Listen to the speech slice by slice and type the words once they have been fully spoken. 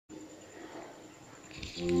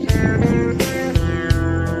Come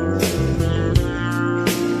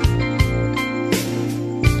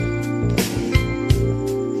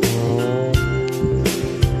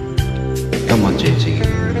on, JG.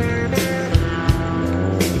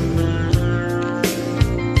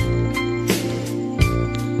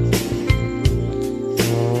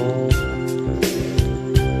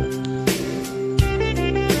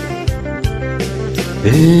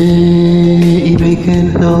 Hey, if I can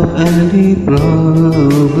help any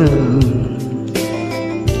problem,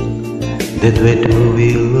 that way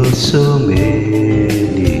we lose so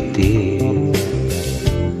many things.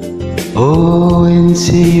 Oh, and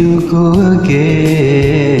see you go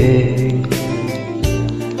again,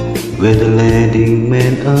 when the landing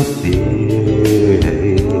man appears.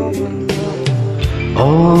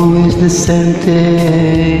 Always the same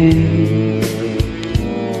thing.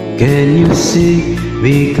 Can you see?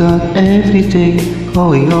 We got everything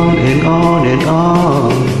going on and on and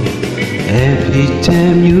on. Every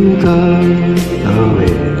time you go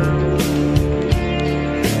away,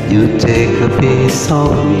 you take a piece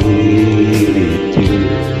of me with you.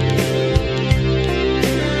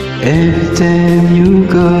 Every time you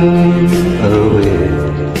go away,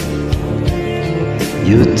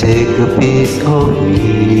 you take a piece of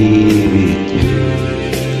me with you.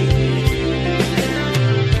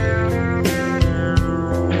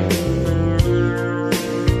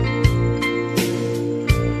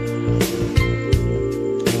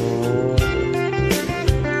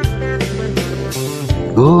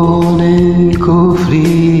 Go and go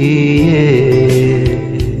free, yeah.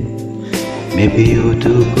 Maybe you're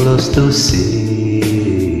too close to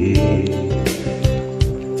see.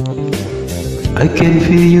 I can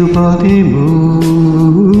feel your body move.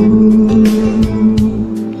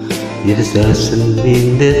 It doesn't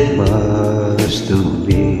mean that much to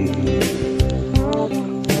me.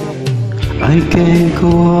 I can't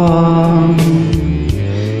go on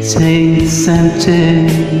saying something.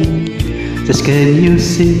 Just can you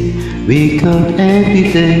see, we got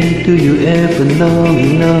everything. Do you ever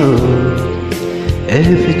know?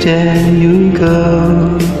 Every time you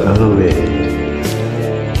go away,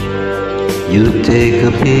 you take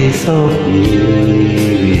a piece of me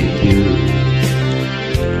with you.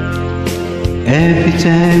 Every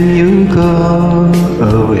time you go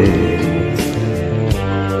away,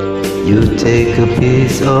 you take a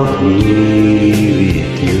piece of me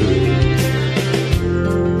with you.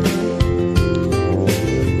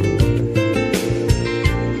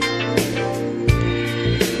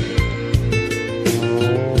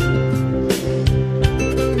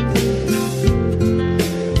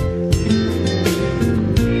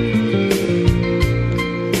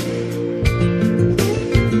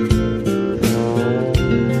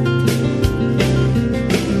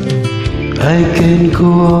 I can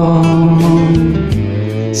go on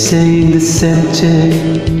saying the same thing,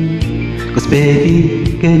 'cause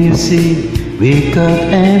baby, can you see, we got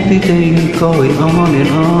everything going on and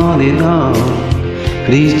on and on.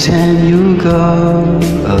 Every time you go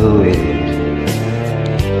away,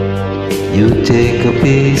 you take a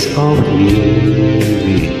piece of me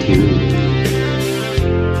with you.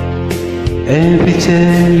 Every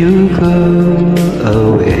time you go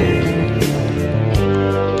away,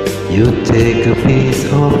 you take a piece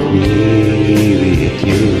of me with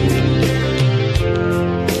you.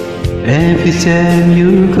 Every time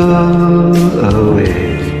you go away,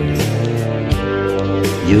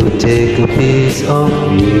 you take a piece of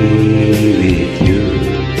me with you.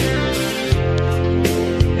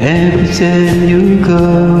 Every time you go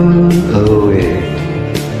away,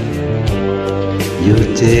 you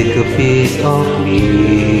take a piece of me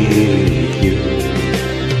with you.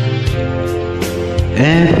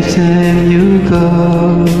 Every time you go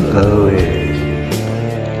away,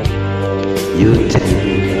 you take.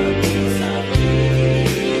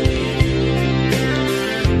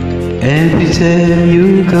 Every time you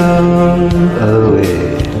go away,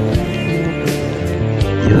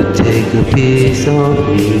 you take a piece of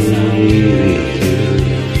me with you.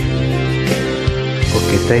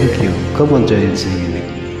 Okay, thank you. Come on, join singing.